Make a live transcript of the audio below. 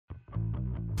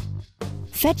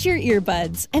Fetch your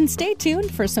earbuds and stay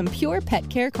tuned for some pure pet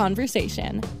care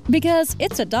conversation. Because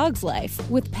it's a dog's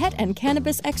life with pet and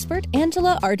cannabis expert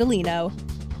Angela Ardolino.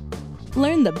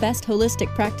 Learn the best holistic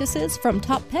practices from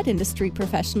top pet industry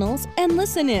professionals and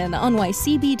listen in on why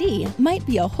CBD might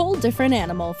be a whole different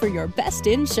animal for your best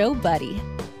in show buddy.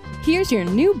 Here's your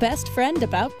new best friend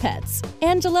about pets,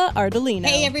 Angela Ardolino.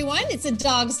 Hey everyone, it's A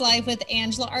Dog's Life with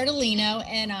Angela Ardolino,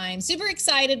 and I'm super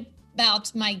excited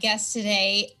about my guest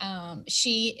today.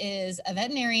 She is a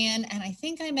veterinarian, and I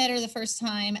think I met her the first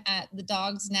time at the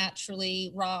Dogs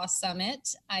Naturally Raw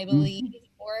Summit, I believe,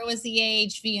 or it was the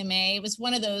AHVMA. It was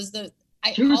one of those.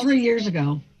 2 or 3 years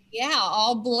ago. Yeah,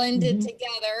 all blended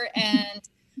together. And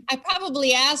I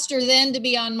probably asked her then to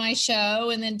be on my show,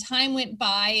 and then time went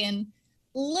by, and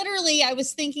literally I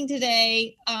was thinking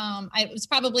today, I was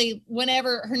probably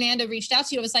whenever Hernando reached out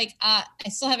to you, I was like, I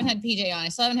still haven't had PJ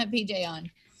on.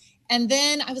 And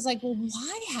then I was like, well,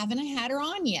 why haven't I had her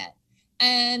on yet?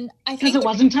 And I think because it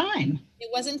wasn't time. It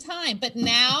wasn't time. But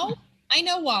now I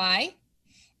know why.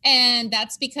 And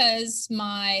that's because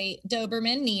my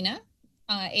Doberman, Nina,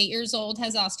 8 years old,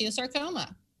 has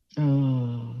osteosarcoma.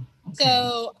 Oh, okay.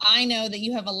 So I know that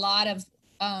you have a lot of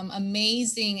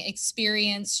amazing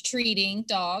experience treating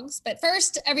dogs. But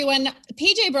first, everyone,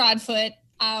 PJ Broadfoot,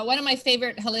 one of my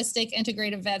favorite holistic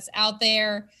integrative vets out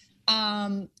there,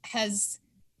 has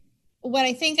what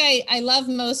I think I love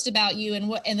most about you,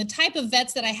 and the type of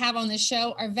vets that I have on this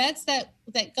show are vets that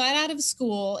got out of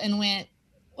school and went,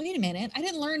 wait a minute, I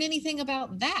didn't learn anything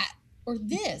about that or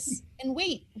this. And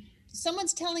wait,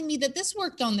 someone's telling me that this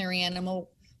worked on their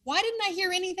animal. Why didn't I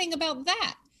hear anything about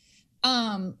that?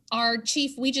 Our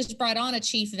chief, we just brought on a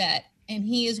chief vet, and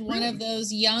he is one of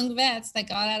those young vets that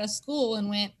got out of school and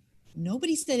went,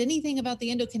 nobody said anything about the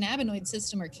endocannabinoid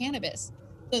system or cannabis.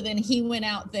 So then he went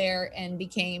out there and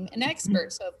became an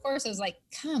expert. So of course I was like,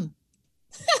 come.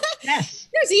 Yes.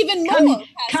 There's even more.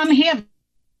 Come here.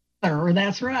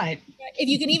 That's right. If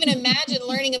you can even imagine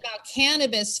learning about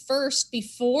cannabis first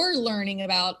before learning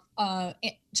about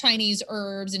Chinese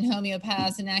herbs and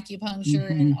homeopaths and acupuncture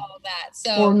and all that.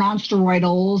 So or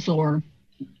non-steroidals or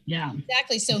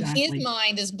Exactly. So his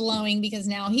mind is blowing because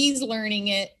now he's learning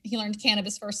it. He learned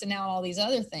cannabis first and now all these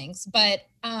other things. But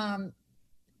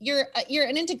you're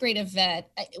an integrative vet.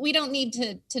 We don't need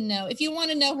to know. If you want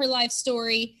to know her life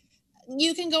story,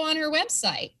 you can go on her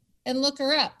website and look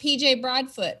her up, PJ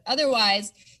Broadfoot.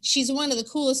 Otherwise, she's one of the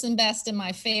coolest and best and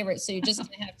my favorite. So you're just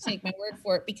going to have to take my word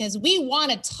for it, because we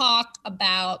want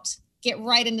to get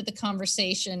right into the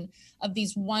conversation of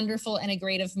these wonderful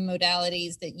integrative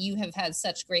modalities that you have had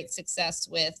such great success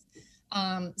with.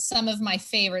 Some of my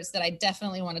favorites that I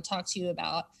definitely want to talk to you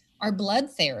about are blood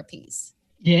therapies.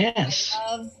 Yes.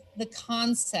 I love the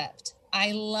concept.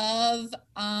 I love,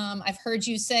 I've heard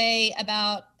you say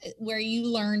about where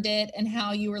you learned it and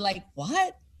how you were like,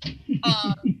 what?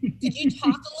 Could you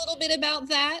talk a little bit about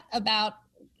that? About,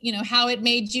 how it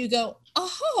made you go,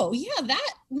 oh yeah,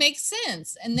 that makes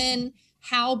sense. And then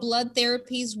how blood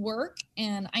therapies work.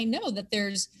 And I know that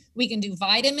we can do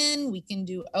vitamin, we can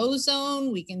do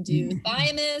ozone, we can do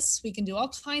thymus, we can do all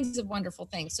kinds of wonderful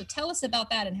things. So tell us about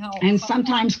that and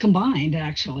sometimes combined,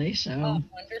 actually. So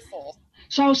wonderful.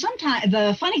 So sometimes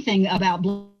the funny thing about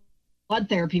blood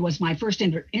therapy was my first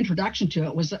introduction to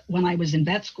it was when I was in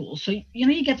vet school. So,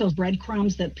 you get those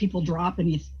breadcrumbs that people drop and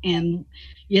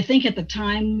you think at the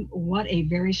time, what a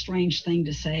very strange thing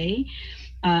to say.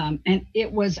 And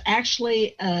it was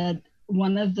actually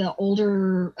one of the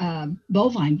older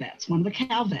bovine vets, one of the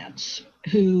cow vets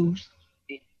who,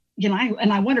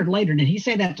 I wondered later, did he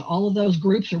say that to all of those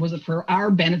groups, or was it for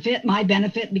our benefit, my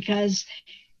benefit? Because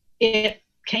it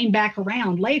came back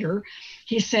around later.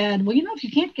 He said, well, if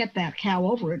you can't get that cow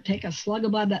over it, take a slug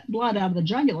of blood out of the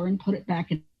jugular and put it back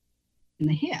in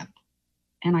the hip.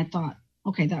 And I thought,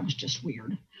 okay, that was just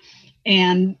weird.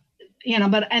 And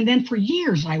and then for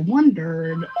years I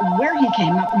wondered where he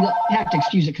came up. You'll have to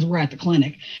excuse it because we're at the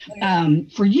clinic.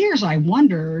 For years I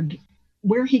wondered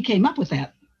where he came up with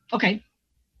that. Okay.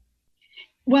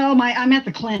 Well, I'm at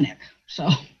the clinic, so.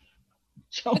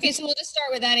 Okay, so we'll just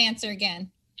start with that answer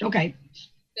again. Okay.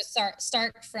 Just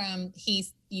start from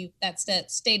that's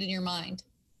that stayed in your mind.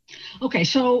 Okay,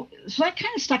 so that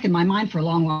kind of stuck in my mind for a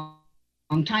long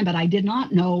time, but I did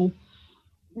not know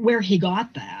where he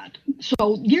got that.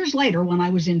 So years later, when I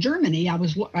was in Germany,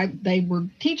 they were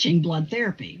teaching blood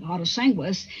therapy,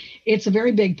 autosanguis. It's a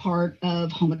very big part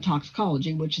of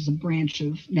homotoxicology, which is a branch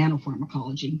of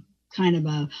nanopharmacology, kind of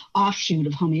a offshoot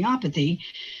of homeopathy.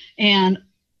 And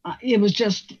it was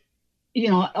just,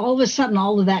 all of a sudden,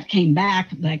 all of that came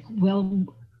back like, well,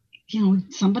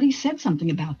 somebody said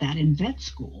something about that in vet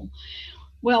school.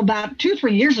 Well, about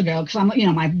 2-3 years ago, because I'm,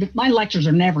 my lectures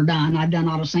are never done. I've done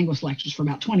autosanguis lectures for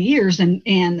about 20 years,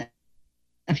 and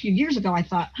a few years ago, I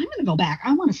thought I'm going to go back.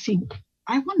 I want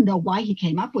to know why he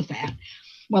came up with that.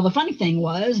 Well, the funny thing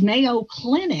was, Mayo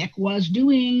Clinic was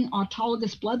doing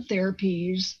autologous blood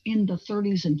therapies in the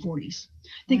 30s and 40s.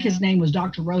 I think his name was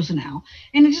Dr. Rosenau,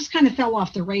 and it just kind of fell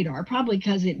off the radar, probably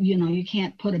because you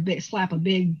can't put slap a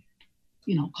big,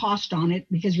 cost on it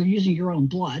because you're using your own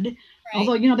blood. Right.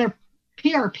 Although, their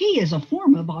PRP is a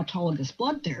form of autologous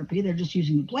blood therapy. They're just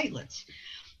using the platelets.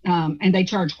 And they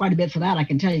charge quite a bit for that, I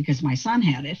can tell you, because my son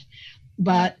had it.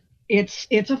 But it's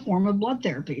a form of blood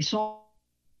therapy. So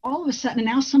all of a sudden,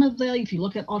 now if you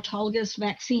look at autologous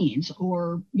vaccines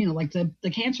or, like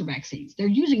the cancer vaccines, they're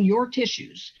using your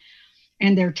tissues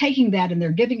and they're taking that and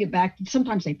they're giving it back.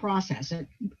 Sometimes they process it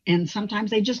and sometimes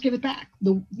they just give it back,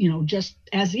 just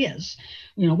as is.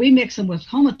 We mix them with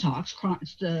homotox,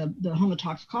 the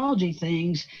homotoxicology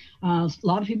things. A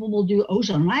lot of people will do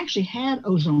ozone. I actually had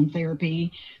ozone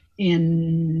therapy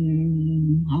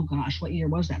in, what year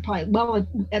was that? Probably,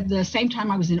 at the same time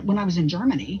when I was in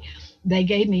Germany, they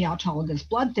gave me autologous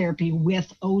blood therapy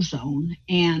with ozone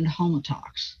and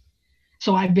homotox.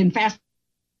 So I've been fascinated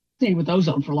with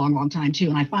ozone for a long, long time too.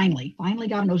 And I finally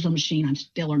got an ozone machine. I'm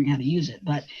still learning how to use it.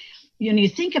 But you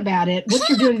think about it, what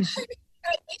you're doing. You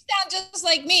sound just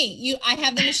like me. I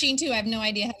have the machine too. I have no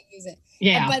idea how to use it.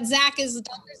 Yeah. But Dr.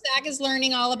 Zach is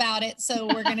learning all about it. So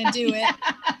we're going to do it.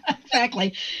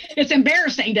 Exactly. It's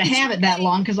embarrassing to have it that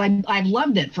long because I've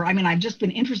loved it I've just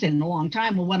been interested in it a long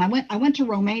time. Well, when I went to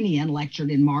Romania and lectured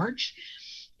in March,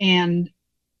 and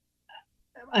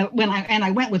I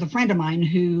went with a friend of mine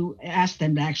who asked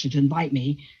them to invite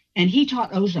me, and he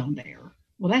taught ozone there.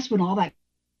 Well, that's when all that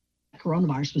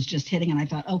coronavirus was just hitting, and I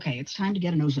thought, okay, it's time to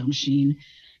get an ozone machine.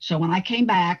 So when I came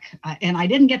back, and I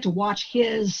didn't get to watch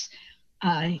his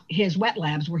wet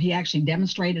labs where he actually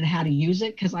demonstrated how to use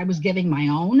it because I was giving my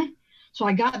own. So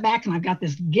I got back and I've got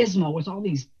this gizmo with all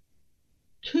these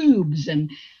tubes, and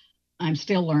I'm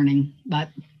still learning. But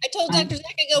I told Dr. Zach,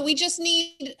 I go, we just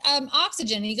need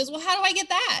oxygen. And he goes, well, how do I get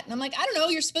that? And I'm like, I don't know.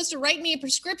 You're supposed to write me a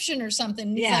prescription or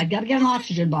something. Yeah, I got to get an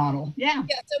oxygen bottle. Yeah.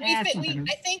 So I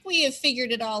think we have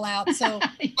figured it all out. So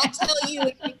yeah. I'll tell you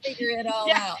if we figure it all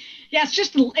out. Yeah,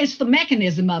 it's the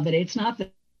mechanism of it. It's not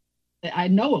that I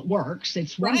know it works.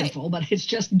 It's wonderful, right. But it's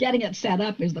just getting it set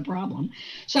up is the problem.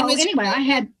 So anyway, I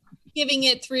had giving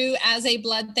it through as a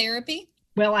blood therapy.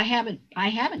 Well, I haven't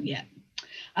yet.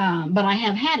 But I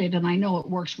have had it and I know it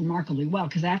works remarkably well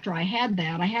because after I had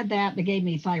that, they gave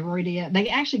me thyroidea. They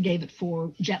actually gave it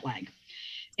for jet lag.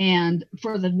 And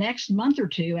for the next month or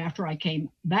two after I came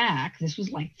back, this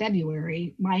was like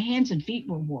February, my hands and feet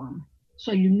were warm.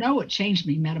 So it changed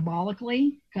me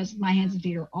metabolically because my hands and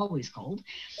feet are always cold.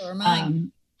 So are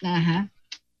mine.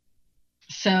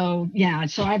 So yeah,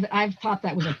 so I've thought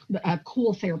that was a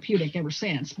cool therapeutic ever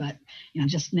since, but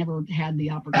just never had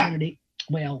the opportunity.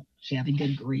 Well, Shabby,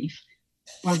 good grief.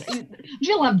 Well, do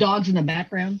you love dogs in the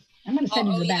background? I'm going to send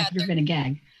you to the back. You're going to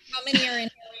gag. How many are in here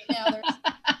right now?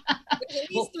 There's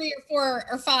at least 3 or 4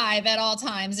 or 5 at all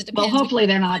times. It depends. Well, hopefully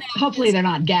they're not. Hopefully they're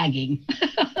not gagging.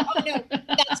 Oh no,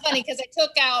 that's funny because I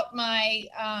took out my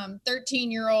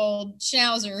 13-year-old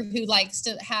Schnauzer who likes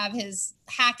to have his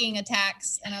hacking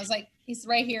attacks, and I was like, he's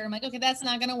right here. I'm like, okay, that's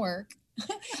not going to work.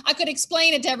 I could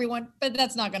explain it to everyone, but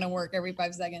that's not going to work every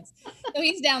 5 seconds. So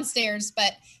he's downstairs,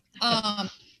 but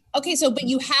okay. So, but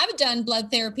you have done blood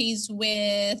therapies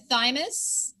with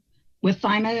thymus? With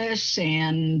thymus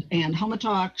and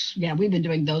homotox. Yeah, we've been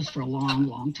doing those for a long,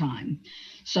 long time.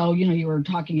 So, you were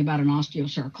talking about an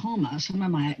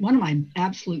osteosarcoma. One of my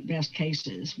absolute best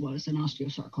cases was an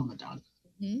osteosarcoma dog.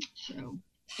 Mm-hmm. So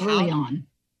early on.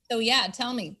 So yeah,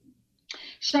 tell me.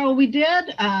 So we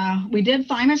did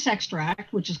thymus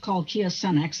extract, which is called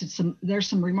Kiosenex. There's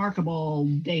some remarkable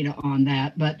data on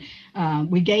that, but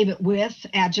we gave it with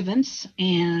adjuvants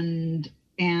and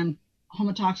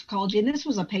homotoxicology. And this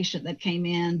was a patient that came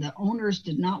in. The owners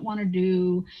did not want to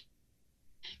do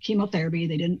chemotherapy.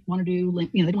 They didn't want to do, they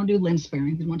didn't want to do limb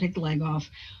sparing. They didn't want to take the leg off.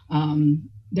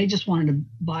 They just wanted to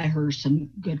buy her some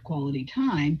good quality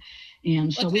time.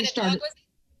 And so we started.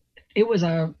 It was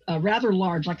a rather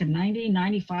large, like a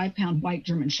 95 pound white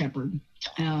German Shepherd,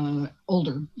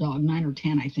 older dog, 9 or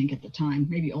 10, I think at the time,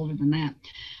 maybe older than that.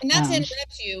 And not to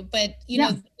interrupt you, but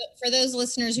know, for those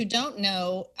listeners who don't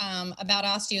know about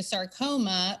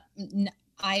osteosarcoma,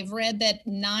 I've read that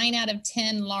 9 out of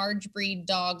 10 large breed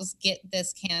dogs get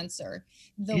this cancer.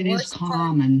 It is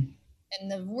common.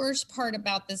 And the worst part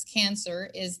about this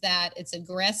cancer is that it's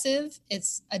aggressive.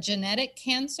 It's a genetic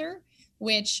cancer.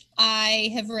 which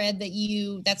I have read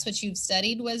that's what you've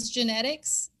studied was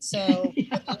genetics. So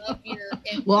I love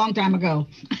long time ago.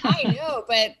 I know,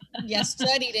 but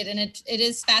studied it. And it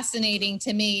is fascinating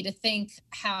to me to think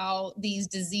how these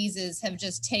diseases have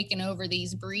just taken over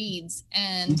these breeds.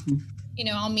 And,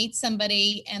 I'll meet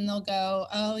somebody and they'll go,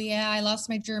 oh yeah, I lost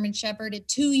my German Shepherd at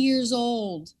 2 years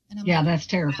old. And I'm like, that's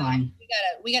terrifying.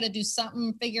 Wow, we gotta do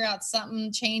something, figure out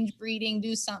something, change breeding,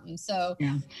 do something. So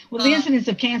well, the incidence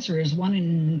of cancer is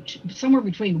somewhere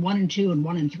between 1 in 2 and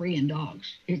 1 in 3 in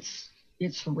dogs.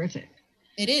 It's horrific.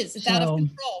 It is. It's out of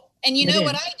control. And you know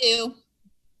what I do?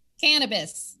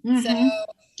 Cannabis. So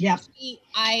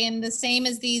I am the same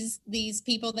as these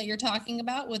people that you're talking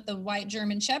about with the white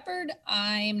German Shepherd.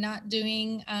 I am not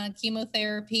doing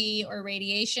chemotherapy or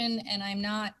radiation, and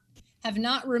have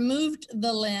not removed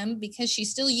the limb because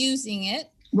she's still using it.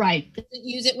 Right. Doesn't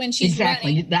use it when she's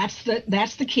running. That's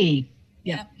the key.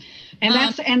 Yeah. And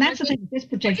that's the thing. This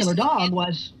particular dog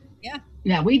was.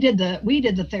 Yeah, we did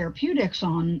the therapeutics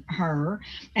on her,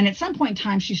 and at some point in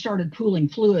time she started pooling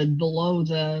fluid below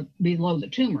the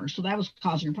tumor, so that was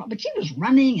causing her problem. But she was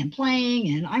running and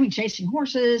playing and chasing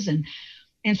horses, and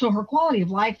so her quality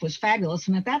of life was fabulous.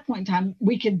 And at that point in time,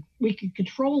 we could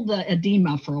control the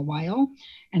edema for a while,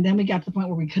 and then we got to the point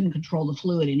where we couldn't control the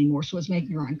fluid anymore, so it was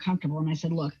making her uncomfortable. And I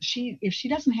said, look, if she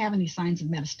doesn't have any signs of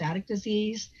metastatic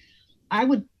disease,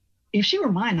 if she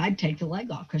were mine, I'd take the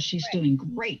leg off because she's doing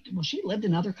great. Well, she lived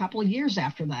another couple of years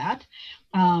after that,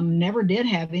 never did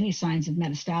have any signs of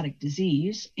metastatic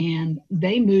disease. And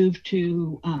they moved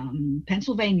to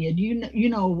Pennsylvania. You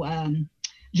know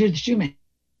Judith Shoemaker,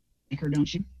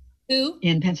 don't you? Who?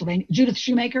 In Pennsylvania. Judith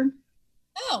Shoemaker.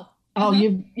 Oh. Oh,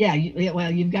 you've got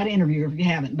to interview her if you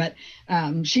haven't. But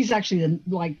she's actually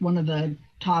one of the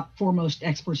top foremost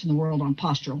experts in the world on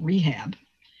postural rehab.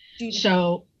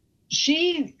 So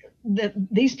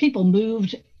these people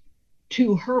moved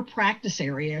to her practice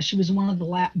area. She was one of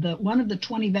the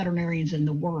 20 veterinarians in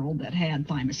the world that had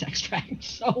thymus extract.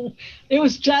 So it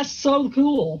was just so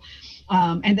cool.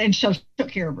 And then she took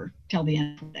care of her till the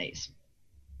end of the days.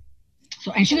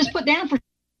 So, and she was put down for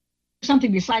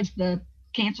something besides the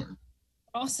cancer.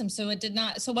 Awesome. So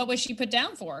what was she put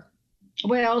down for?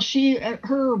 Well,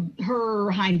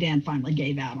 her hind end finally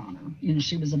gave out on her.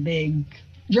 She was a big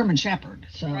German Shepherd,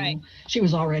 so she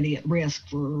was already at risk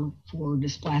for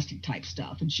dysplastic type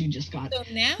stuff, and she just got so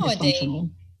nowadays.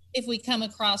 If we come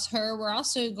across her, we're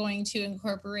also going to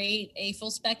incorporate a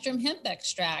full spectrum hemp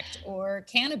extract or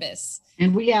cannabis,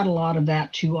 and we add a lot of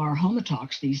that to our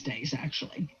homotox these days.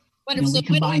 Actually, we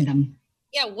combine them.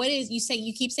 Yeah, what is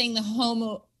you keep saying the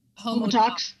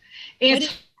homotox?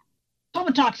 It's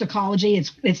homotoxicology.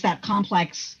 It's that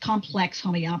complex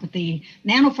homeopathy,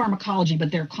 nanopharmacology,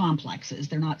 but they're complexes.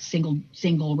 They're not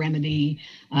single remedy,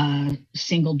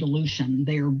 single dilution.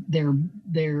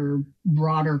 They're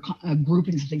broader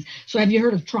groupings of things. So have you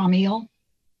heard of Traumeel?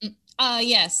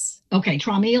 Yes. Okay,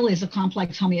 Traumeel is a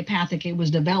complex homeopathic. It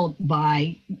was developed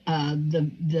by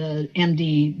the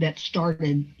MD that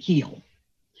started Heal,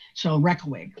 so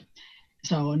Reckewig.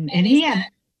 So and he had.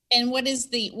 And what is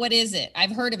it?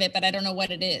 I've heard of it, but I don't know what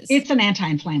it is. It's an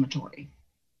anti-inflammatory.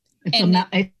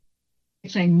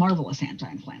 It's a marvelous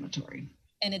anti-inflammatory.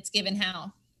 And it's given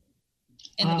how?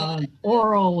 In the blood?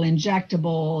 Oral,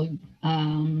 injectable.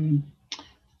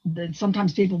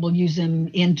 Sometimes people will use them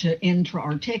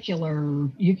intra-articular.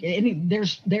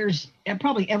 There's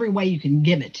probably every way you can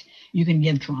give it. You can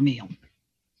give Traumeel.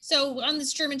 So on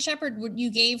this German Shepherd,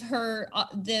 you gave her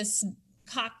this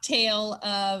cocktail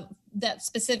of that's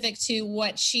specific to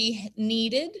what she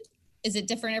needed. Is it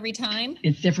different every time?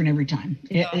 It's different every time.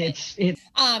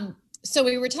 So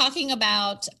we were talking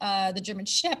about the German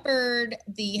Shepherd,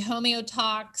 the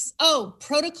homeotox,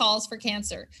 protocols for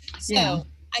cancer. So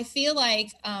I feel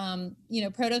like,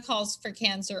 protocols for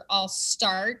cancer all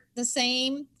start the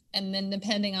same, and then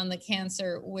depending on the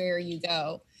cancer, where you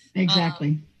go.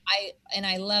 Exactly.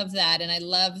 I love that. And I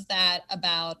love that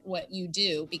about what you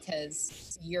do,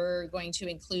 because you're going to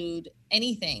include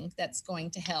anything that's going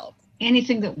to help.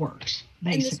 Anything that works,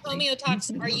 basically. And this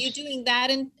homeotox, are you doing that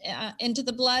into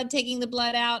the blood, taking the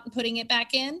blood out and putting it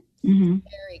back in? Mm-hmm.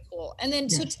 Very cool. And then,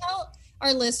 so tell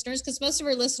our listeners, because most of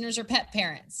our listeners are pet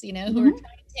parents, who are trying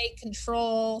to take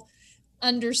control,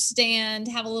 understand,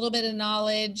 have a little bit of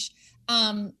knowledge.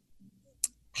 How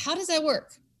does that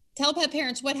work? Tell pet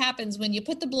parents what happens when you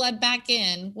put the blood back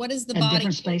in. What is the body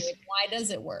do? Why does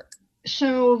it work?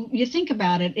 So you think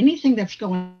about it, anything that's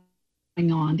going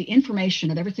on, the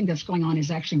information of everything that's going on is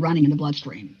actually running in the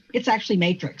bloodstream. It's actually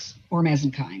matrix or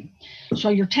mesenchyme. So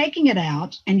you're taking it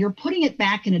out and you're putting it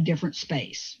back in a different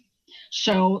space.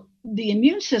 So the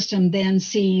immune system then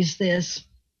sees this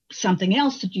something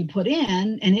else that you put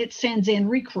in, and it sends in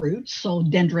recruits, so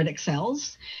dendritic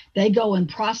cells. They go and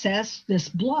process this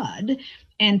blood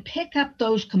and pick up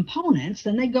those components.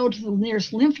 Then they go to the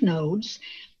nearest lymph nodes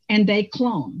and they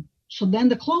clone. So then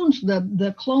the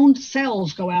cloned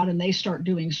cells go out and they start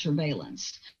doing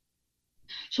surveillance.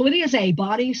 So it is a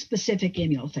body-specific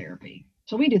immunotherapy.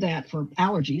 So we do that for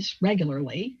allergies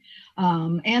regularly,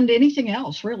 and anything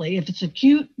else really. If it's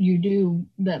acute, you do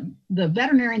the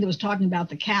veterinarian that was talking about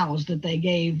the cows that they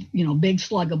gave, big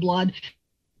slug of blood.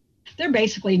 They're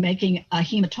basically making a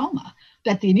hematoma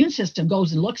that the immune system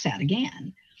goes and looks at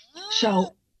again.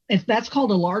 So if that's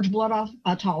called a large blood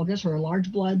autologous or a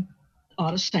large blood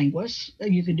autosanguis,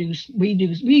 you can do. We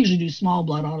usually do small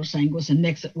blood autosanguis and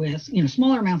mix it with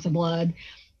smaller amounts of blood,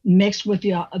 mixed with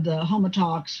the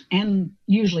homotox and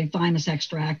usually thymus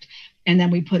extract, and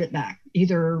then we put it back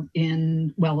either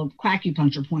in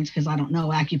acupuncture points, because I don't know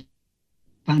acupuncture.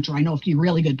 I know a few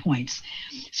really good points,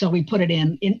 so we put it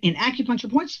in acupuncture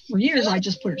points. For years I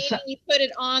just put it. You put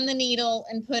it on the needle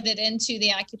and put it into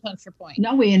the acupuncture point.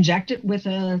 No, we inject it with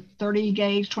a 30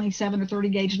 gauge, 27 or 30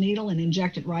 gauge needle and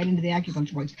inject it right into the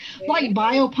acupuncture points. Like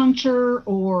biopuncture,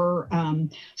 or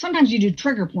sometimes you do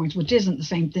trigger points, which isn't the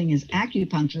same thing as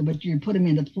acupuncture, but you put them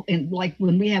in like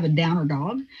when we have a downer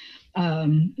dog,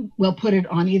 we'll put it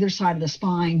on either side of the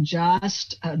spine,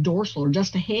 just dorsal or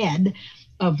just ahead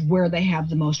of where they have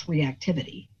the most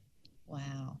reactivity.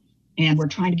 Wow. And we're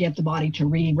trying to get the body to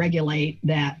re-regulate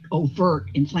that overt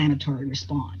inflammatory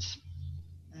response.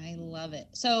 I love it.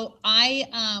 So I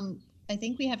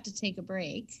think we have to take a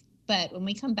break, but when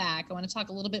we come back, I want to talk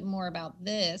a little bit more about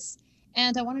this.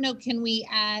 And I want to know, can we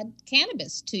add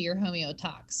cannabis to your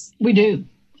homeotox? We do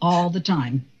all the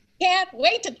time. Can't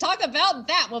wait to talk about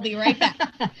that. We'll be right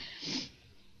back.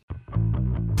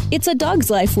 It's a Dog's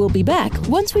Life. We'll be back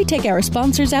once we take our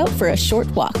sponsors out for a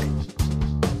short walk.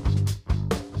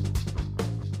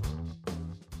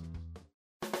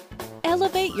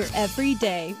 Elevate your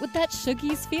everyday with that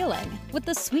Shuggies feeling, with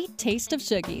the sweet taste of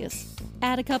Shuggies.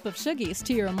 Add a cup of Shuggies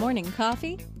to your morning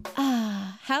coffee.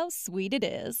 Ah, how sweet it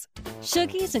is.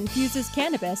 Shuggies infuses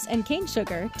cannabis and cane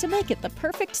sugar to make it the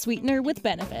perfect sweetener with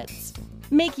benefits.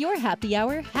 Make your happy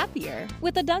hour happier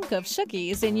with a dunk of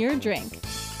Shuggies in your drink.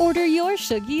 Order your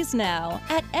Shuggies now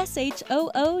at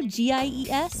shoogies.com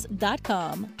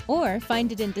or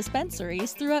find it in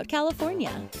dispensaries throughout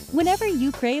California. Whenever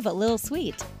you crave a little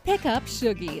sweet, pick up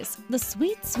Shuggies, the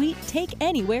sweet, sweet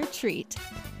take-anywhere treat.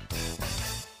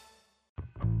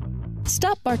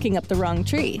 Stop barking up the wrong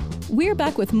tree. We're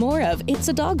back with more of It's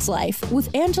a Dog's Life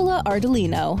with Angela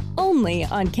Ardolino, only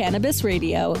on Cannabis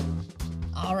Radio.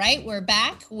 All right, we're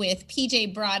back with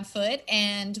PJ Broadfoot,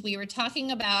 and we were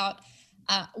talking about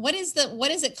what is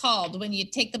it called when you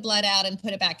take the blood out and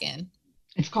put it back in?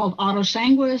 It's called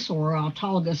autosanguis or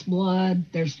autologous blood.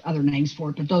 There's other names for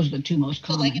it, but those are the two most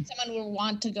common. So like if someone would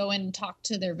want to go in and talk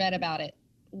to their vet about it,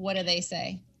 what do they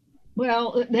say?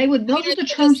 Well, they would. Those are the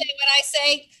terms. Say what I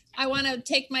say. I want to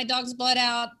take my dog's blood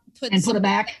out, put it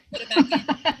back. Put it back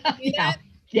in. Do that?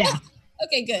 Yeah.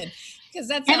 Okay, good. Because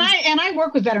that's I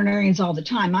work with veterinarians all the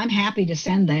time. I'm happy to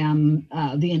send them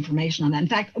the information on that. In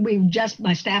fact,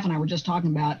 my staff and I were just talking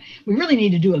about, we really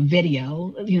need to do a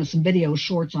video, some video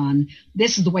shorts on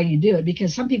this is the way you do it,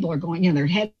 because some people are going, their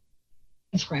head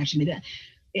scratching me.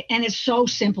 And it's so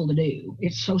simple to do.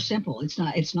 It's so simple. It's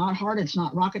not hard. It's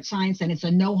not rocket science, and it's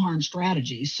a no harm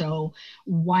strategy. So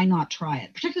why not try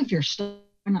it? Particularly if you're still,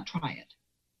 why not try it?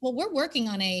 Well, we're working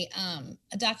on a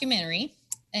documentary.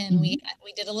 And we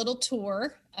did a little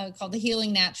tour called the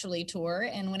Healing Naturally Tour.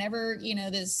 And whenever,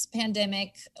 this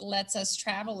pandemic lets us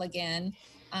travel again,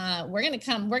 we're going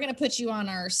to put you on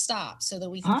our stop so that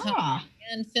we can come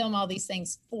and film all these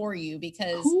things for you,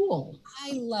 because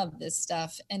I love this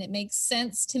stuff and it makes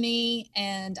sense to me.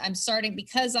 And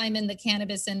because I'm in the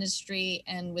cannabis industry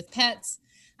and with pets,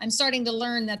 I'm starting to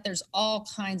learn that there's all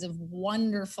kinds of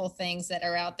wonderful things that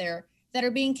are out there that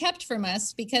are being kept from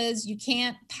us, because you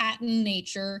can't patent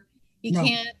nature. You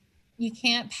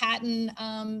can't patent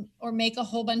or make a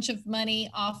whole bunch of money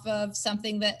off of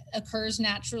something that occurs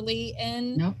naturally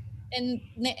in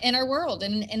our world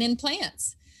and in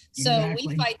plants. So exactly.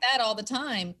 We fight that all the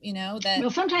time, that. Well,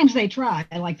 sometimes they try,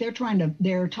 like they're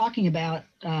talking about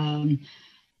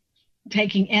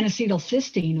taking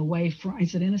N-acetylcysteine away from,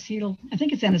 is it N-acetyl? I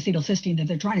think it's N-acetylcysteine that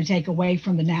they're trying to take away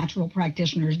from the natural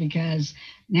practitioners, because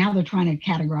now they're trying to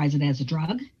categorize it as a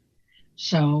drug.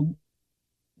 So,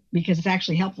 because it's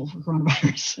actually helpful for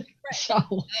coronavirus. Right.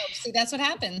 So, see, that's what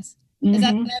happens. Is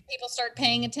that when people start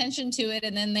paying attention to it,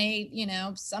 and then they,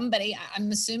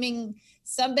 I'm assuming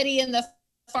somebody in the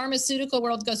pharmaceutical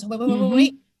world goes, wait, Mm-hmm.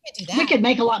 we can't do that. We could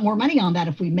make a lot more money on that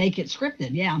if we make it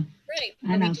scripted. Yeah. Right.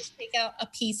 I know. We just take out a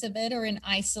piece of it or an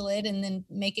isolate and then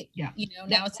make it, Yeah.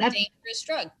 Now it's a dangerous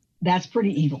drug. That's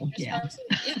pretty evil. Yeah.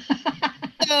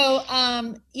 So,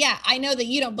 I know that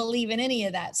you don't believe in any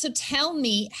of that. So tell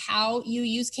me how you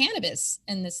use cannabis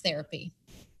in this therapy.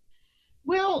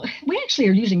 Well, we actually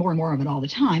are using more and more of it all the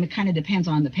time. It kind of depends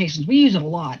on the patients. We use it a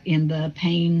lot in the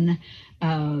pain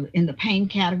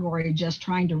category, just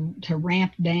trying to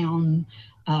ramp down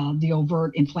the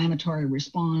overt inflammatory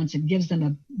response. It gives them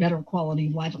a better quality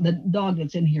of life. The dog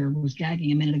that's in here was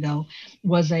gagging a minute ago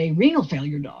was a renal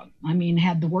failure dog. I mean,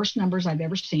 had the worst numbers I've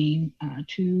ever seen.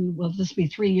 This will be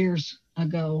 3 years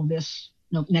ago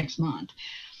next month.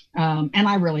 And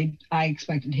I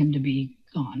expected him to be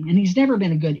gone. And he's never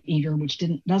been a good eater, which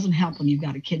doesn't help when you've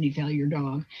got a kidney failure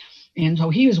dog. And so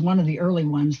he was one of the early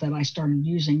ones that I started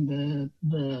using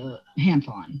the hemp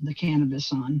on, the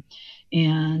cannabis on.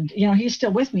 And, he's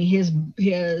still with me. His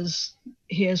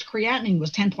creatinine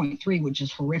was 10.3, which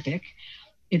is horrific.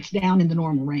 It's down in the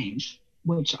normal range,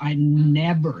 which I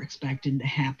never expected to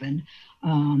happen.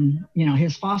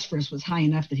 His phosphorus was high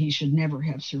enough that he should never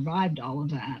have survived all of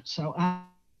that. So I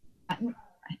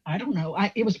don't know.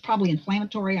 It was probably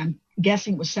inflammatory. I'm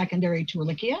guessing it was secondary to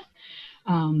Ehrlichia.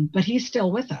 But he's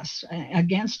still with us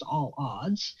against all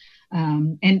odds.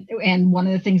 And one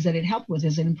of the things that it helped with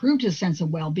is it improved his sense of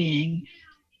well-being,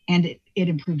 and it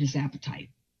improved his appetite.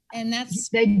 And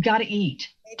they've got to eat.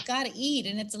 They've got to eat,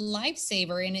 and it's a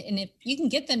lifesaver. And if you can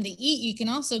get them to eat, you can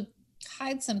also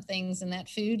hide some things in that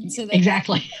food. So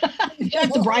exactly. You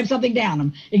have to bribe something down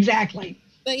them. Exactly.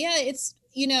 But yeah, it's,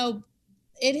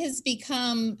 it has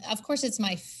become, of course, it's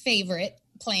my favorite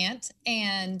plant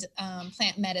and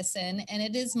plant medicine, and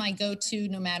it is my go-to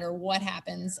no matter what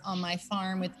happens on my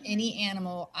farm with any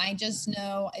animal. I just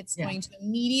know it's going to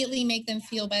immediately make them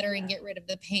feel better and get rid of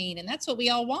the pain, and that's what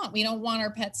we all want. We don't want our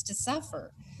pets to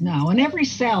suffer. No, and every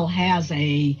cell has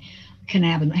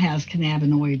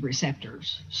cannabinoid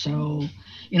receptors. So,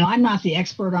 I'm not the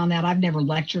expert on that. I've never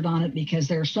lectured on it because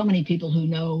there are so many people who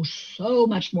know so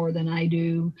much more than I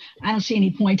do. I don't see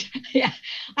any point.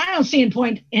 I don't see any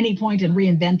point in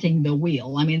reinventing the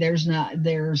wheel. I mean, there's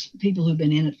people who've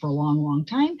been in it for a long, long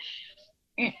time,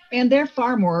 and they're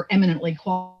far more eminently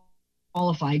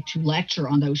qualified to lecture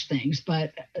on those things.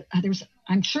 But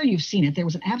I'm sure you've seen it. There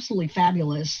was an absolutely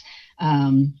fabulous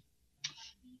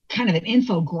kind of an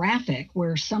infographic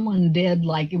where someone did,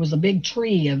 like, it was a big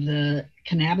tree of the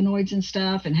cannabinoids and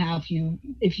stuff, and how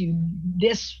if you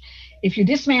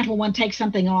dismantle one, take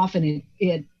something off, and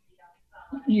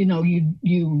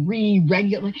you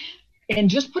re-regulate, and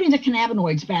just putting the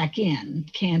cannabinoids back in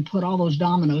can put all those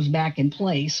dominoes back in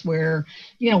place where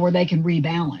they can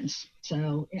rebalance.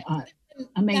 So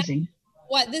amazing.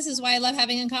 This is why I love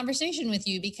having a conversation with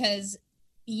you, because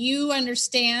you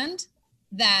understand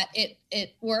that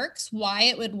it works, why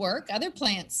it would work. Other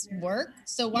plants work,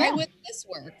 so why wouldn't this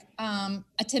work?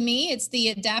 To me, it's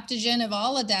the adaptogen of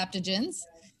all adaptogens,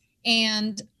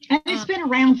 and it's been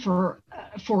around for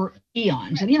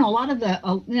eons. And a lot of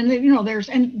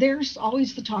there's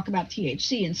always the talk about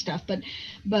THC and stuff,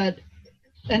 but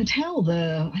until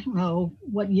I don't know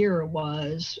what year it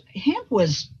was, hemp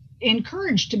was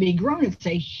encouraged to be grown. It's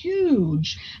a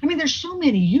huge, there's so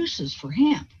many uses for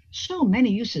hemp. So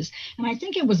many uses, and I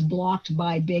think it was blocked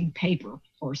by big paper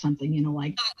or something,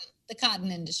 like the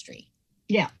cotton industry.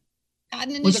 Yeah,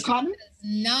 cotton industry. Was it cotton? Does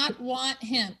not want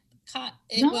hemp.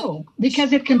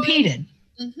 Because it competed.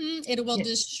 It will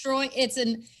destroy. It's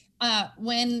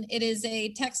when it is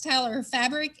a textile or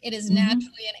fabric, it is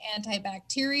naturally an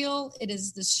antibacterial. It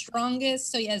is the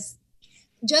strongest. So yes,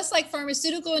 just like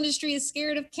pharmaceutical industry is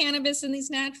scared of cannabis and these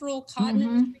natural, cotton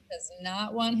industry does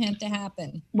not want hemp to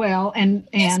happen. Well, and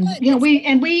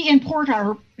we import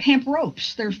our hemp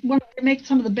ropes. We make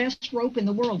some of the best rope in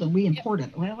the world, and we import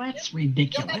it. Well, that's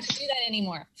ridiculous. You don't have to do that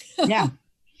anymore. Yeah.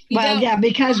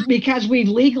 Because we've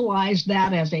legalized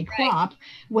that as a crop,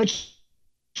 which,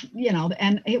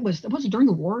 and it was during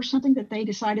the war or something that they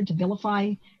decided to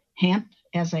vilify hemp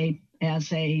as a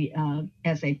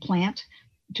plant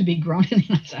to be grown in.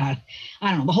 I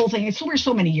don't know, the whole thing. We're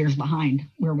so many years behind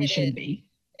where we should be.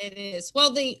 It is.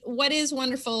 Well, what is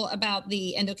wonderful about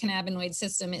the endocannabinoid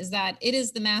system is that it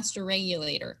is the master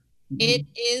regulator. It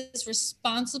is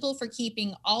responsible for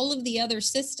keeping all of the other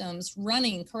systems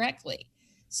running correctly.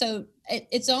 So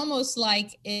it's almost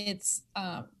like it's,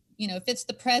 if it's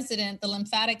the president, the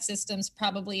lymphatic system's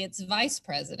probably its vice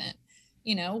president.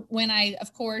 When I,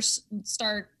 of course,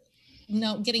 start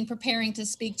preparing to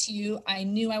speak to you, I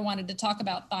knew I wanted to talk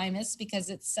about thymus because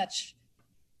it's such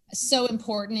so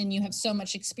important and you have so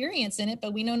much experience in it,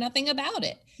 but we know nothing about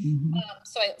it.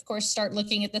 So I, of course, start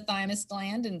looking at the thymus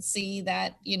gland and see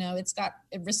that, you know, it's got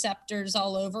receptors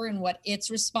all over and what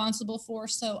it's responsible for.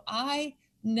 So I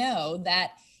know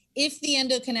that if the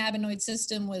endocannabinoid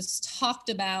system was talked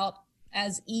about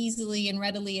as easily and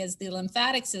readily as the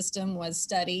lymphatic system was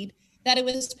studied, that it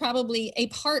was probably a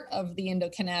part of the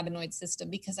endocannabinoid system,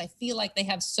 because I feel like they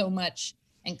have so much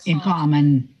in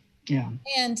common. Yeah.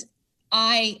 And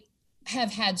I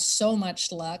have had so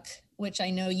much luck, which I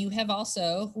know you have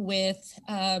also, with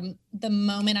the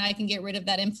moment I can get rid of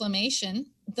that inflammation,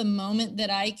 the moment that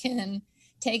I can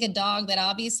take a dog that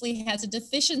obviously has a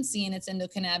deficiency in its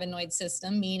endocannabinoid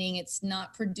system, meaning it's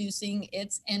not producing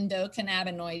its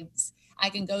endocannabinoids. I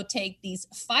can go take these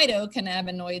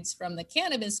phytocannabinoids from the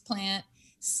cannabis plant,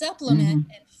 supplement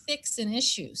and fix an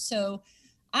issue. So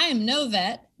I am no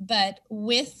vet, but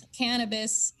with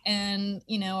cannabis and,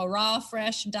 you know, a raw,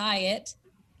 fresh diet,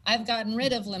 I've gotten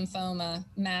rid of lymphoma,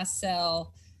 mast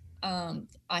cell. I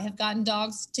have gotten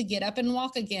dogs to get up and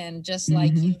walk again, just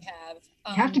like you have.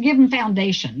 Have to give them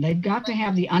foundation. They've got to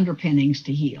have the underpinnings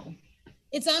to heal.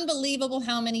 It's unbelievable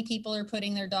how many people are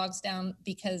putting their dogs down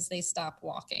because they stop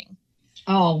walking.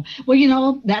 Oh, well, you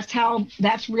know,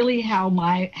 that's really how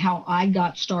I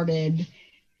got started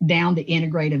down the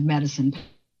integrative medicine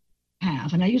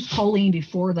path. And I used choline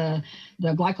before the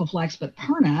glycoflex, but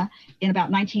Perna in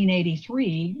about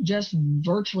 1983 just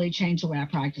virtually changed the way I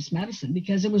practiced medicine,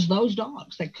 because it was those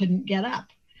dogs that couldn't get up.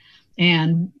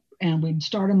 And we'd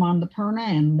start them on the Perna,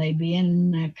 and they'd be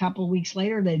in a couple of weeks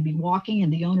later, they'd be walking,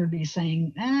 and the owner would be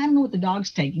saying, I don't know what the dog's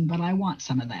taking, but I want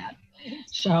some of that.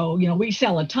 So, you know, we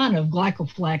sell a ton of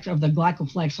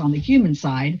glycoflex on the human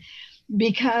side,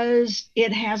 because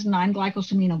it has 9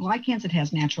 glycosaminoglycans. It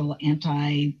has natural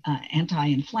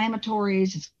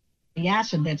anti-inflammatories. It's the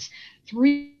acid that's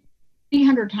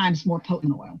 300 times more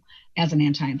potent oil as an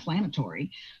anti-inflammatory.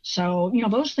 So, you know,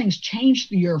 those things change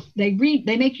they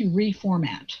make you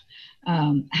reformat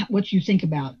what you think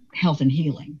about health and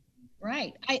healing.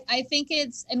 Right. I think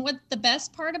and what the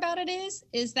best part about it is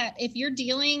that if you're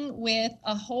dealing with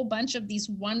a whole bunch of these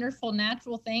wonderful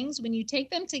natural things, when you take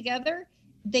them together,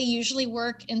 they usually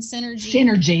work in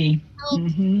synergy. Help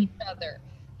each other.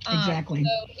 Exactly. So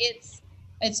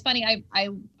it's funny. I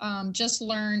just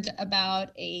learned about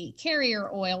a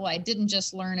carrier oil. I didn't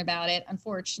just learn about it,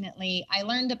 unfortunately. I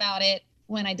learned about it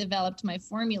when I developed my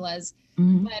formulas,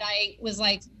 but I was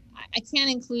like, I can't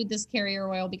include this carrier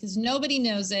oil because nobody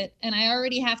knows it. And I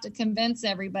already have to convince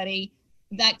everybody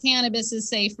that cannabis is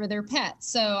safe for their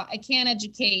pets. So I can't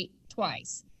educate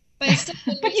twice. But,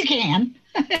 but you can.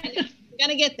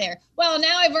 Gonna get there. Well,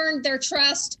 now I've earned their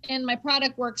trust and my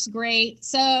product works great.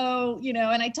 So, you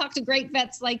know, and I talk to great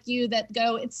vets like you that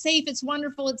go, it's safe, it's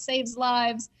wonderful, it saves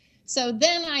lives. So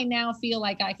then I now feel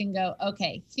like I can go,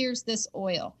 okay, here's this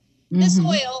oil. This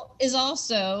oil is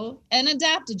also an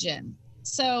adaptogen.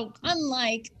 So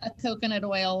unlike a coconut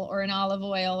oil or an olive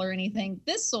oil or anything,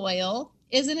 this oil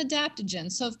is an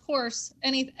adaptogen. So of course,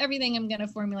 everything I'm going to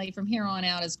formulate from here on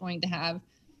out is going to have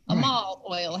a malt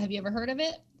oil. Have you ever heard of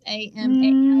it?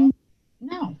 AMAL?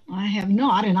 No, I have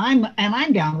not, and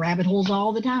I'm down rabbit holes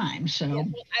all the time. So yeah,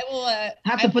 I will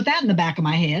have to put that in the back of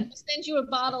my head. I'll send you a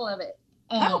bottle of it.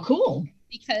 Oh, cool!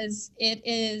 Because it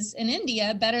is in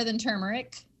India better than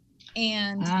turmeric,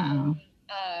 and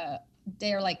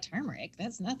they're like, turmeric,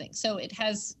 that's nothing. So it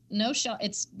has no shelf.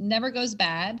 It's never goes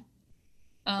bad.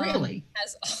 Really? It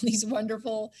has all these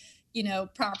wonderful, you know,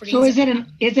 properties. So is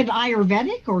it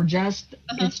Ayurvedic or just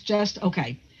it's just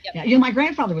okay? Yep. Yeah, you know, my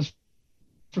grandfather was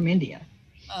from India,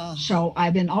 so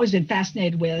I've always been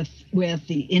fascinated with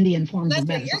the Indian forms of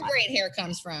medicine. That's where your great hair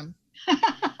comes from.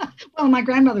 Well, my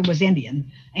grandmother was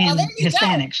Indian and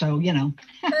Hispanic, so you know.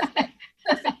 Perfect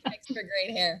mix for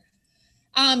great hair.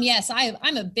 Yes,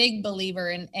 I'm a big believer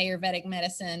in Ayurvedic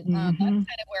medicine. That's kind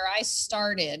of where I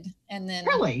started, and then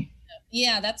really,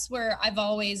 yeah, that's where I've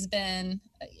always been.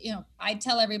 You know, I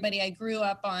tell everybody I grew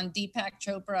up on Deepak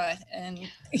Chopra and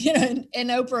and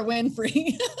Oprah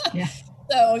Winfrey. Yeah.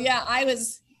 So yeah,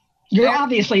 You're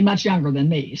obviously much younger than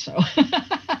me, so.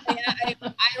 Yeah,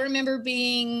 I remember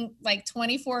being like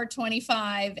 24,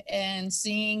 25 and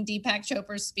seeing Deepak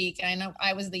Chopra speak. I know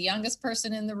I was the youngest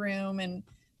person in the room, and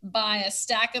buy a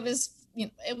stack of his,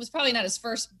 it was probably not his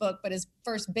first book, but his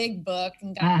first big book,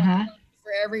 and got one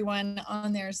for everyone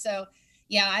on there. So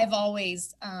yeah, I've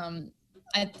always,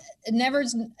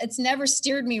 it's never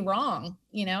steered me wrong.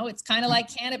 You know, it's kind of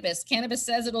like cannabis. Cannabis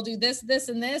says it'll do this, this,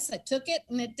 and this. I took it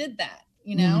and it did that,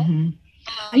 you know?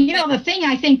 The thing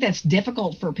I think that's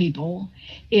difficult for people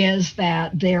is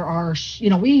that there are,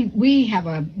 we have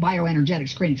a bioenergetic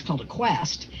screening. It's called a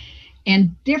Quest,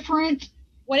 and different.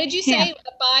 What did you say?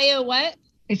 What?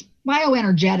 It's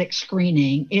bioenergetic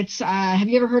screening. It's have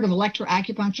you ever heard of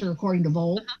electroacupuncture according to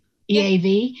Volt?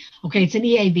 EAV? Okay, it's an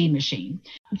EAV machine.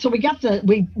 So we got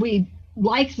we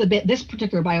like this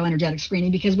particular bioenergetic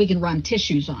screening because we can run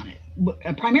tissues on it.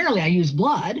 Primarily I use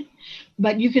blood,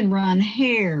 but you can run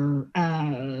hair,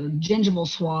 gingival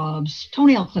swabs,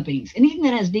 toenail clippings, anything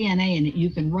that has DNA in it you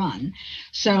can run.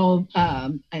 So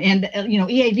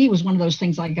EAV was one of those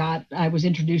things I was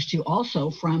introduced to also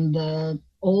from the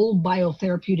old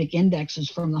biotherapeutic indexes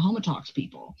from the Homotox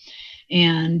people.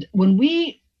 And when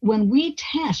we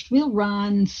test, we'll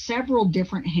run several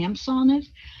different hemps on it,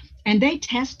 and they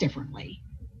test differently.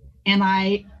 And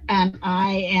I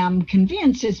am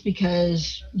convinced it's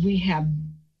because we have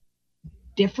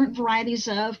different varieties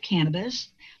of cannabis.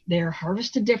 They're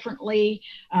harvested differently.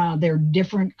 They're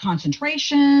different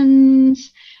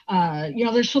concentrations.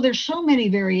 There's so many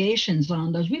variations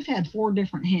on those. We've had 4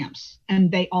 different hemps,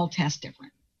 and they all test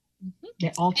different.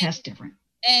 They all test different.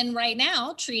 And right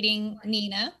now, treating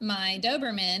Nina, my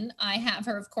Doberman, I have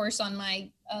her, of course, on my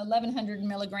 1,100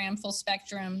 milligram full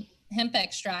spectrum hemp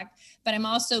extract, but I'm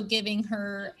also giving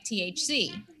her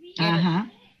THC,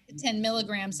 10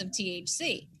 milligrams of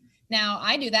THC. Now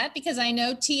I do that because I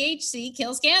know THC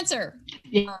kills cancer.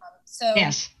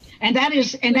 Yes, and that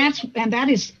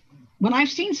is when I've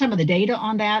seen some of the data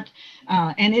on that,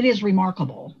 and it is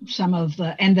remarkable.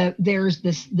 There's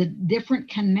the different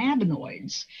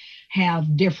cannabinoids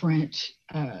have different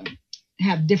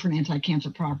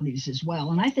anti-cancer properties as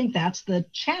well. And I think that's the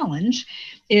challenge,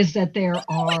 is that there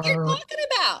are. What you're talking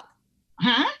about?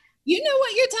 Huh? You know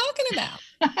what you're talking about.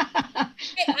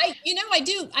 I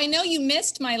do. I know you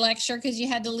missed my lecture because you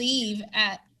had to leave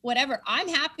at whatever. I'm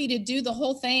happy to do the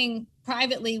whole thing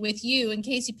privately with you in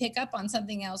case you pick up on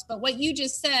something else. But what you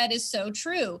just said is so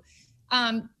true.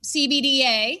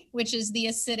 CBDA, which is the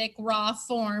acidic raw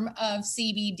form of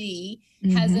CBD,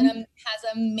 has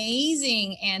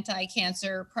amazing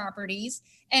anti-cancer properties.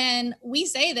 And we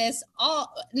say this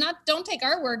don't take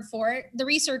our word for it. The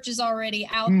research is already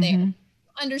out there.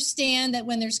 Understand that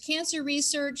when there's cancer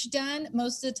research done,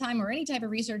 most of the time, or any type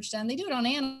of research done, they do it on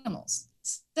animals.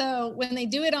 So when they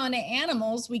do it on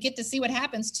animals, we get to see what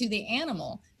happens to the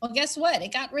animal. Well, guess what?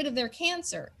 It got rid of their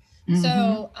cancer.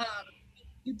 So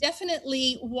you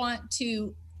definitely want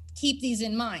to keep these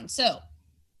in mind. So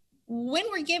when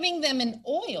we're giving them an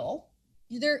oil,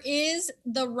 there is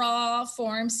the raw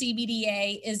form,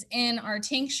 CBDA is in our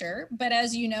tincture, but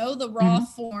as you know, the raw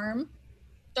form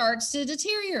starts to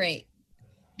deteriorate,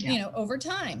 over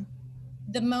time.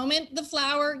 The moment the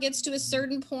flower gets to a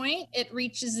certain point, it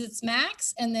reaches its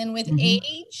max. And then with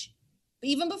age,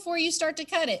 even before you start to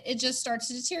cut it, it just starts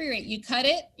to deteriorate. You cut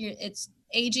it, it's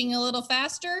aging a little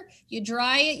faster, you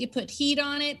dry it, you put heat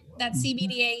on it, that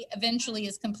CBDA eventually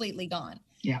is completely gone.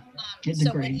 Yeah.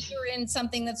 So when you're in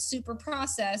something that's super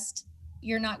processed,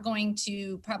 you're not going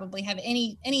to probably have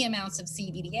any amounts of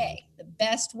CBDA. The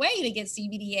best way to get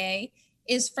CBDA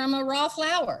is from a raw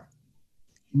flower.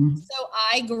 So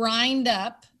I grind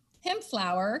up hemp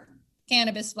flower,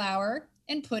 cannabis flower,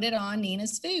 and put it on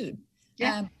Nina's food. I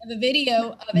have a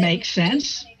video of it. Makes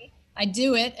sense. I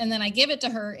do it, and then I give it to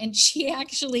her, and she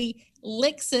actually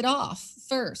licks it off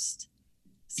first.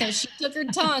 So she took her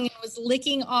tongue and was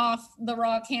licking off the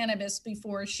raw cannabis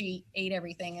before she ate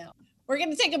everything out. We're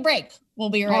going to take a break. We'll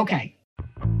be right back.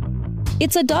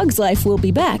 It's a Dog's Life. We'll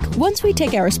be back once we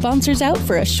take our sponsors out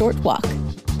for a short walk.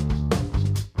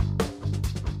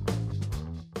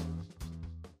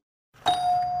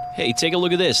 Hey, take a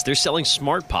look at this. They're selling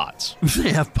smart pots.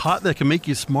 They have pot that can make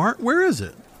you smart? Where is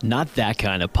it? Not that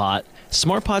kind of pot.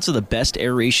 Smart pots are the best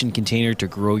aeration container to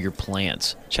grow your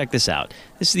plants. Check this out.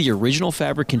 This is the original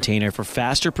fabric container for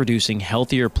faster producing,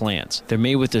 healthier plants. They're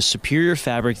made with a superior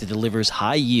fabric that delivers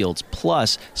high yields.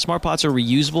 Plus, smart pots are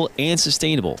reusable and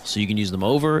sustainable, so you can use them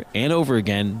over and over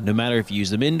again, no matter if you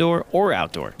use them indoor or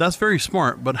outdoor. That's very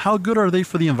smart, but how good are they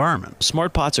for the environment?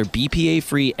 Smart pots are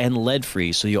BPA-free and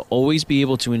lead-free, so you'll always be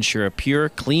able to ensure a pure,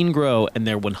 clean grow, and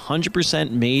they're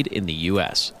 100% made in the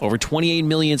U.S. Over 28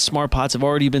 million smart pots have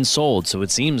already been sold, so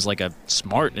it seems like a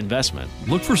smart investment.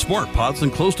 Look for smart pots in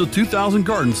close to 2,000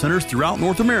 garden centers throughout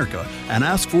North America and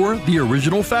ask for the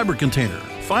original fabric container.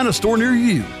 Find a store near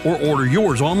you or order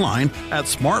yours online at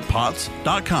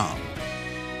smartpots.com.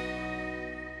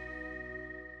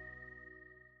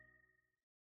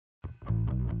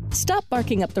 Stop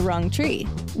barking up the wrong tree.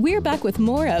 We're back with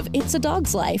more of It's a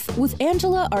Dog's Life with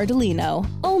Angela Ardolino,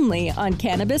 only on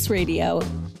Cannabis Radio.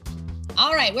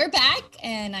 All right, we're back,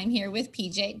 and I'm here with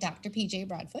Dr. PJ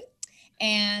Broadfoot,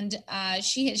 and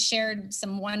she has shared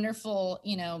some wonderful,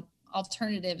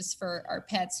 alternatives for our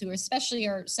pets who especially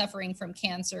are suffering from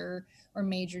cancer or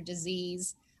major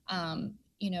disease,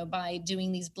 by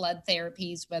doing these blood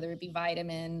therapies, whether it be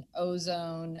vitamin,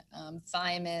 ozone,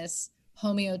 thymus,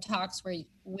 homeotox,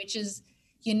 which is,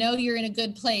 you're in a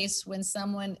good place when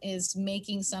someone is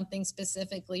making something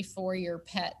specifically for your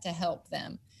pet to help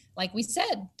them. Like we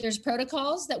said, there's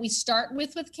protocols that we start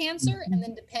with cancer, and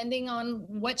then depending on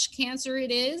which cancer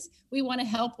it is, we want to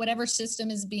help whatever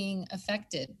system is being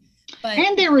affected.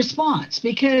 And their response,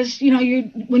 because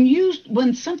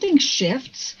when something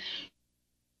shifts,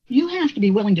 you have to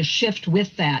be willing to shift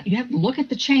with that. You have to look at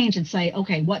the change and say,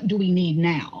 okay, what do we need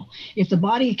now? If the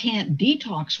body can't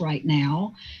detox right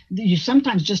now, you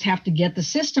sometimes just have to get the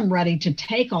system ready to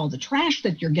take all the trash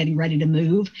that you're getting ready to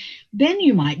move. Then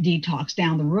you might detox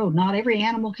down the road. Not every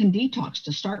animal can detox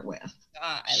to start with.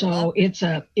 So it's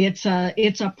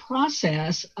a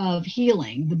process of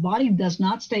healing. The body does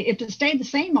not stay. If it stayed the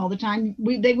same all the time,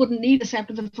 they wouldn't need us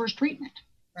after the first treatment.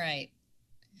 Right.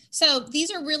 So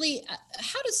these are really,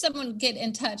 how does someone get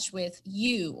in touch with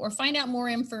you or find out more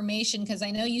information? Because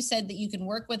I know you said that you can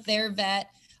work with their vet.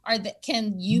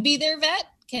 Can you be their vet?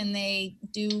 Can they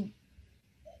do?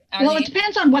 It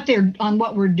depends on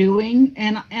what we're doing,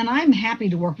 and I'm happy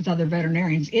to work with other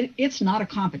veterinarians. It's not a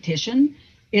competition.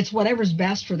 It's whatever's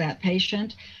best for that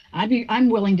patient. I'm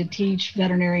willing to teach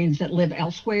veterinarians that live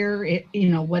elsewhere.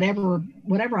 Whatever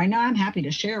I know, I'm happy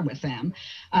to share with them.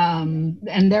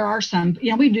 And there are some,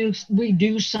 we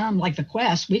do some, like the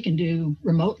quests we can do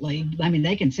remotely. I mean,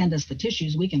 they can send us the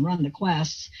tissues, we can run the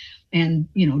quests and,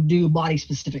 do body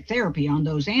specific therapy on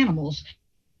those animals.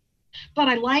 But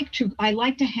I like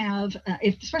to have,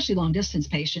 especially long distance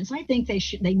patients, I think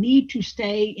they need to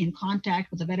stay in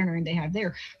contact with the veterinarian they have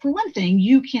there. For one thing,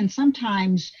 you can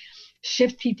sometimes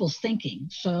shift people's thinking.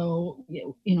 So,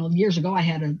 years ago, I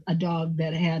had a dog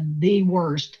that had the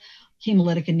worst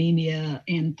hemolytic anemia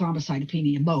and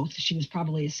thrombocytopenia, both. She was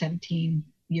probably a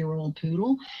 17-year-old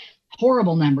poodle.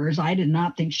 Horrible numbers. I did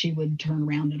not think she would turn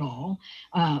around at all.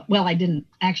 I didn't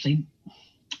actually.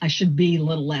 I should be a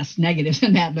little less negative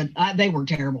than that, but they were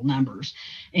terrible numbers.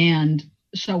 And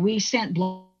so we sent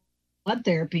blood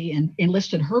therapy and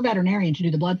enlisted her veterinarian to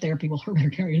do the blood therapy. Well, her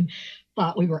veterinarian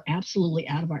thought we were absolutely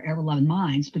out of our ever-loving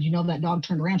minds. But that dog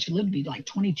turned around. She lived to be like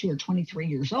 22 or 23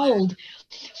 years old.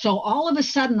 So all of a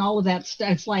sudden, all of that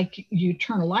stuff, it's like you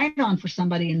turn a light on for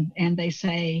somebody and they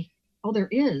say, oh, there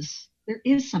is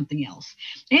something else.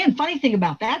 And funny thing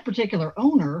about that particular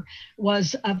owner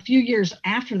was a few years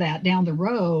after that, down the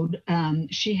road,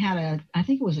 she had I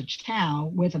think it was a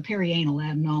chow with a perianal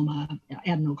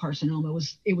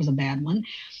adenocarcinoma. It was a bad one.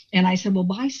 And I said, well,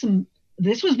 buy some.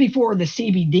 This was before the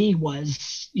CBD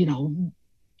was,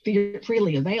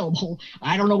 freely available.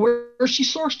 I don't know where she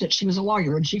sourced it. She was a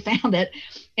lawyer and she found it.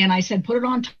 And I said, put it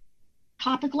on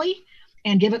topically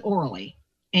and give it orally.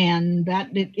 And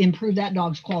it improved that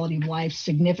dog's quality of life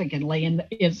significantly. And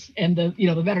the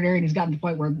veterinarian has gotten to the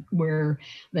point where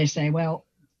they say, well,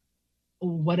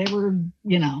 whatever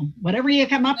you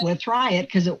come up with, try it,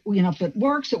 because if it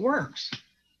works, it works.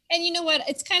 And you know what?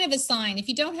 It's kind of a sign. If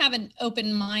you don't have an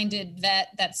open-minded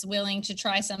vet that's willing to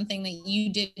try something that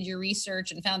you did your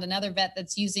research and found another vet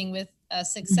that's using with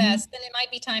success, then it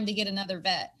might be time to get another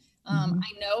vet. I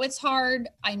know it's hard.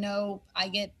 I know I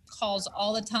get calls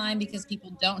all the time because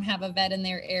people don't have a vet in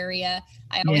their area.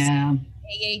 I always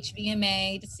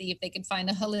AHVMA to see if they can find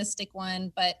a holistic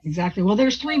one. But exactly. Well,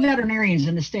 there's 3 veterinarians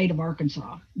in the state of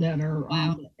Arkansas that are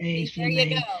on the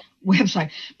AHVMA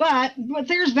website. But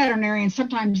there's veterinarians.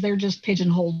 Sometimes they're just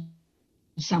pigeonholed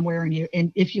somewhere,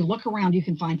 and if you look around, you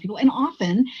can find people, and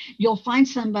often you'll find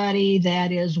somebody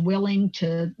that is willing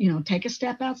to take a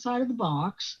step outside of the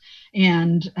box.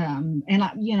 And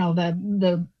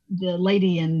the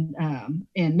lady in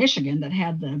Michigan that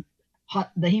had the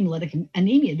hemolytic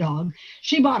anemia dog,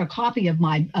 she bought a copy of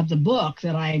the book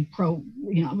that I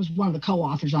was one of the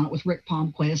co-authors on it with Rick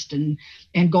Palmquist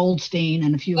and Goldstein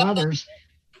and a few others.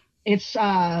 It's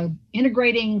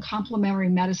integrating complementary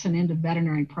medicine into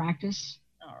veterinary practice.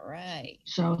 All right.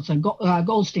 So it's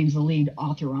Goldstein's the lead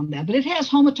author on that, but it has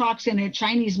homotox in it,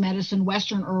 Chinese medicine,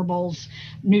 Western herbals,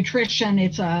 nutrition.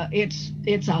 It's a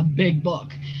big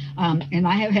book, and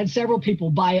I have had several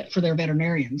people buy it for their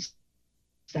veterinarians.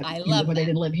 I love when they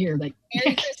didn't live here. Merry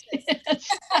Christmas.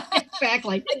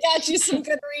 Exactly. I got you some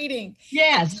good reading.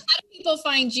 Yes. How do people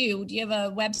find you? Do you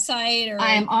have a website? Or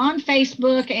I am on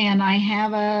Facebook, and I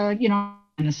have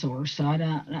dinosaur, so I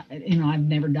don't, I've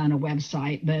never done a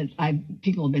website, but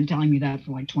people have been telling me that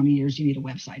for like 20 years, you need a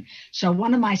website. So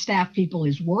one of my staff people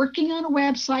is working on a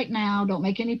website now. Don't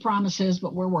make any promises,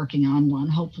 but we're working on one.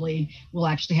 Hopefully we'll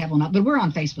actually have one up, but we're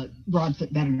on Facebook, Broadfoot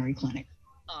Veterinary Clinic.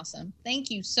 Awesome. Thank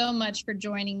you so much for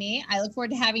joining me. I look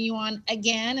forward to having you on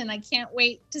again, and I can't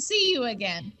wait to see you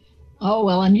again. Oh,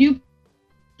 well, and you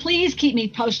please keep me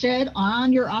posted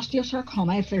on your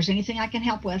osteosarcoma. If there's anything I can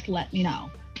help with, let me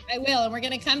know. I will, and we're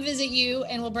going to come visit you,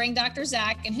 and we'll bring Dr.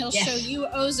 Zach, and he'll show you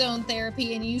ozone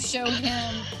therapy, and you show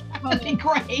him. That'd be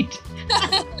great.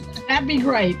 That'd be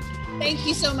great. Thank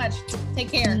you so much.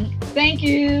 Take care. Thank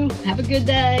you. Have a good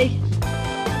day.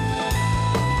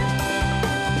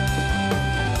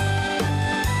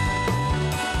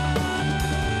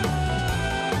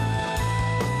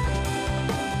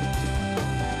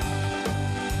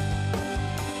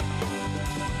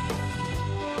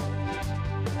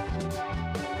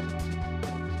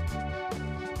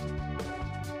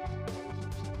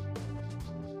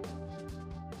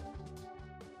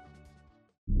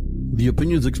 The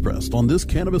opinions expressed on this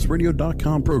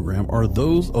CannabisRadio.com program are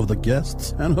those of the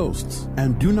guests and hosts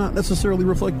and do not necessarily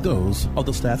reflect those of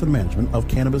the staff and management of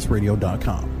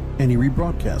CannabisRadio.com. Any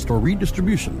rebroadcast or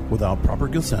redistribution without proper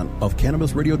consent of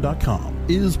CannabisRadio.com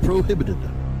is prohibited.